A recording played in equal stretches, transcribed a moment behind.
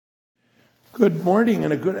Good morning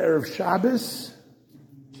and a good Erev Shabbos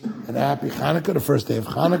and a happy Hanukkah, the first day of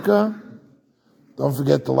Hanukkah. Don't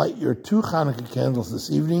forget to light your 2 Hanukkah candles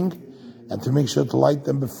this evening and to make sure to light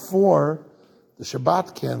them before the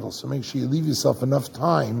Shabbat candles. So make sure you leave yourself enough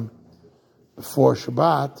time before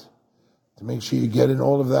Shabbat to make sure you get in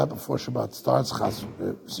all of that before Shabbat starts.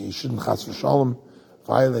 So you shouldn't chas v'shalom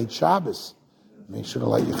violate Shabbos. Make sure to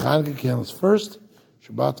light your Hanukkah candles first,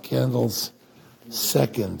 Shabbat candles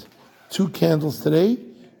second. 2 candles today.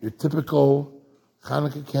 Your typical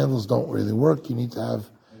Hanukkah candles don't really work. You need to have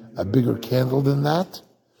a bigger candle than that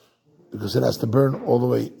because it has to burn all the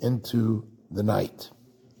way into the night.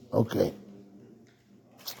 Okay.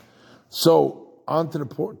 So, on to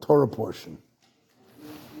the Torah portion.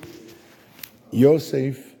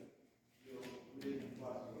 Yosef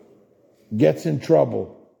gets in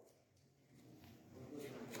trouble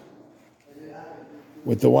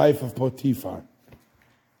with the wife of Potiphar.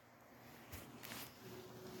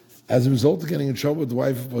 As a result of getting in trouble with the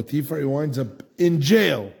wife of Potiphar, he winds up in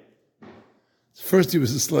jail. First he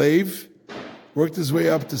was a slave, worked his way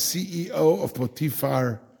up to CEO of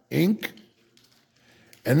Potiphar Inc.,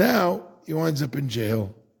 and now he winds up in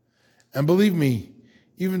jail. And believe me,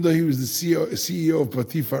 even though he was the CEO of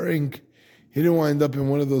Potiphar Inc., he didn't wind up in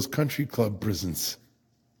one of those country club prisons.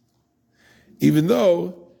 Even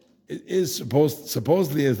though it is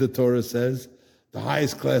supposedly, as the Torah says, the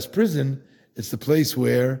highest class prison, it's the place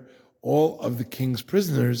where all of the king's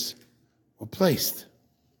prisoners were placed.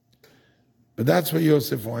 But that's where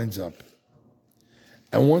Yosef winds up.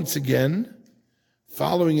 And once again,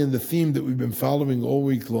 following in the theme that we've been following all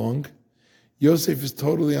week long, Yosef is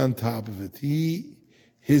totally on top of it.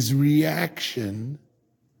 His reaction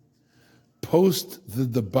post the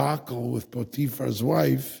debacle with Potiphar's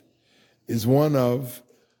wife is one of,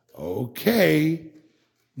 okay,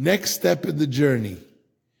 next step in the journey.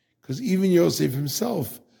 Because even Yosef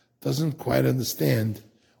himself doesn't quite understand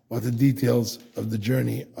what the details of the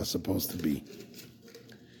journey are supposed to be.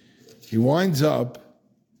 He winds up,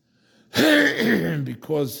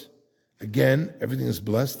 because, again, everything is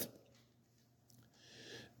blessed,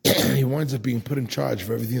 he winds up being put in charge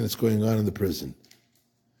of everything that's going on in the prison.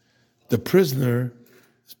 The prisoner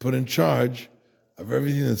is put in charge of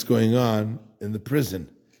everything that's going on in the prison.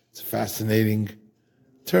 It's a fascinating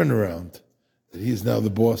turnaround that he is now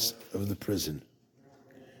the boss of the prison.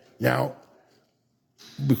 Now,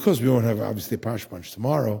 because we won't have, obviously, a Parsha Punch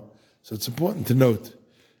tomorrow, so it's important to note,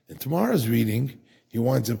 in tomorrow's reading, he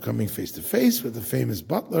winds up coming face-to-face with the famous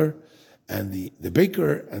butler and the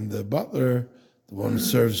baker and the butler, the one who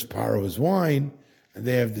serves Paro his wine, and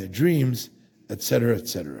they have their dreams, etc.,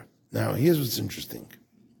 etc. Now, here's what's interesting.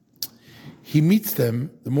 He meets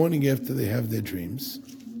them the morning after they have their dreams,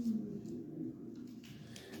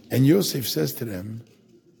 and Yosef says to them,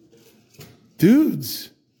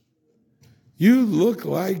 dudes, you look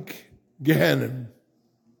like Gehenna.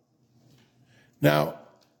 Now,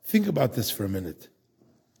 think about this for a minute.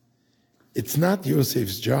 It's not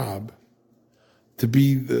Yosef's job to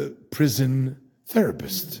be the prison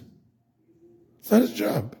therapist. It's not his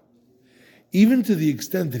job. Even to the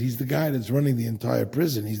extent that he's the guy that's running the entire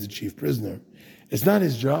prison, he's the chief prisoner, it's not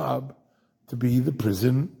his job to be the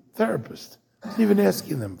prison therapist. He's not even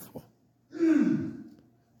asking them for.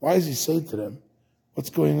 Why does he say to them,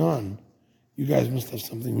 what's going on? You guys must have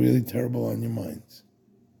something really terrible on your minds.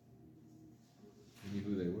 He knew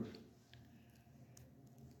who they were.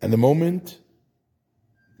 And the moment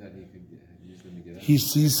That he could use them to get out. he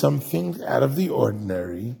sees something out of the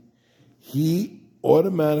ordinary, he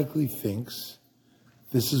automatically thinks,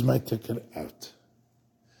 this is my ticket out.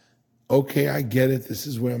 Okay, I get it. This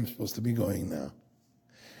is where I'm supposed to be going now.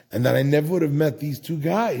 And that I never would have met these 2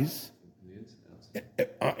 guys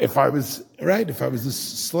if I was the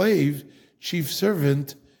slave, chief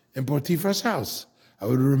servant in Potiphar's house. I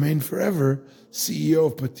would have remained forever CEO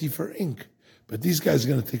of Potiphar Inc. But these guys are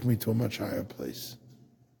going to take me to a much higher place.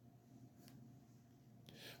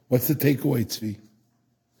 What's the takeaway, Tzvi?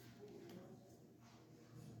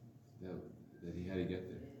 That he had to get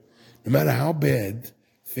there. No matter how bad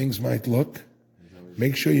things might look,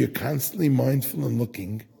 make sure you're constantly mindful and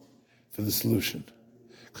looking for the solution.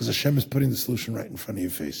 Because Hashem is putting the solution right in front of your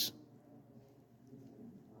face.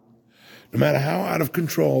 No matter how out of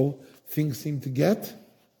control things seem to get,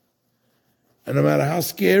 and no matter how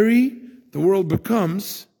scary the world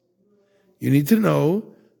becomes, you need to know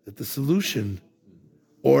that the solution,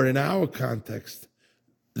 or in our context,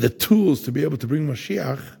 the tools to be able to bring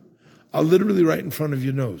Mashiach, are literally right in front of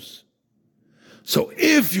your nose. So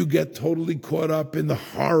if you get totally caught up in the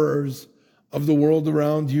horrors of the world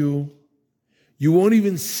around you, you won't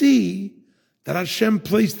even see that Hashem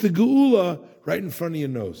placed the Geulah right in front of your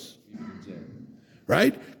nose.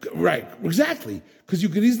 Right? Right, exactly. Because you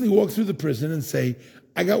could easily walk through the prison and say,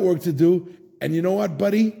 I got work to do, and you know what,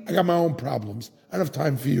 buddy? I got my own problems. I don't have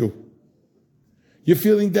time for you. You're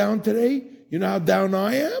feeling down today? You know how down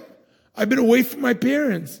I am? I've been away from my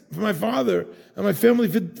parents, from my father, and my family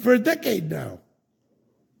for a decade now.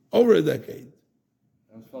 Over a decade.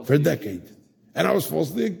 For a decade. And I was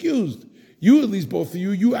falsely accused. You, at least both of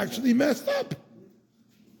you, you actually messed up.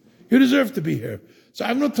 You deserve to be here. So I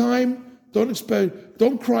have no time.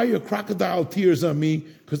 Don't cry your crocodile tears on me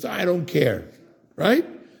because I don't care. Right?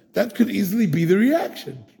 That could easily be the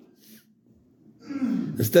reaction.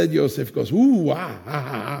 Instead, Yosef goes, ooh, ah, ah,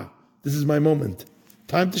 ah, ah. This is my moment.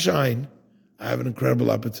 Time to shine. I have an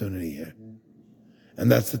incredible opportunity here.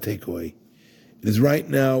 And that's the takeaway. It is right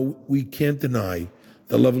now, we can't deny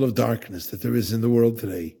the level of darkness that there is in the world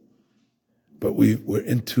today. But we're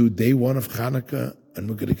into day one of Hanukkah, and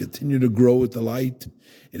we're going to continue to grow with the light.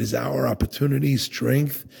 It is our opportunity,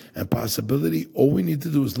 strength, and possibility. All we need to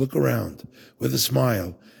do is look around with a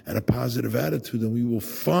smile and a positive attitude, and we will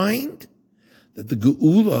find that the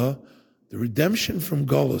Geulah, the redemption from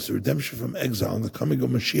Golus, the redemption from exile, and the coming of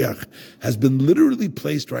Mashiach has been literally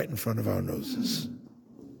placed right in front of our noses.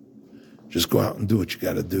 Just go out and do what you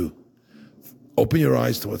got to do. Open your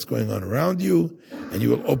eyes to what's going on around you, and you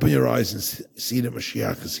will open your eyes and see that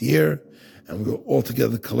Mashiach is here, and we will all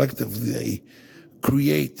together collectively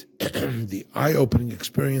create the eye-opening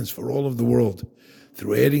experience for all of the world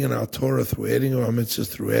through adding in our Torah, through adding in our mitzvahs,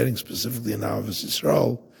 through adding specifically in our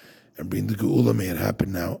Yisrael, and bring the Geulah. May it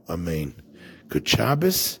happen now. Amen. Good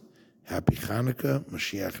Shabbos. Happy Hanukkah.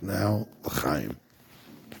 Mashiach now. L'chaim.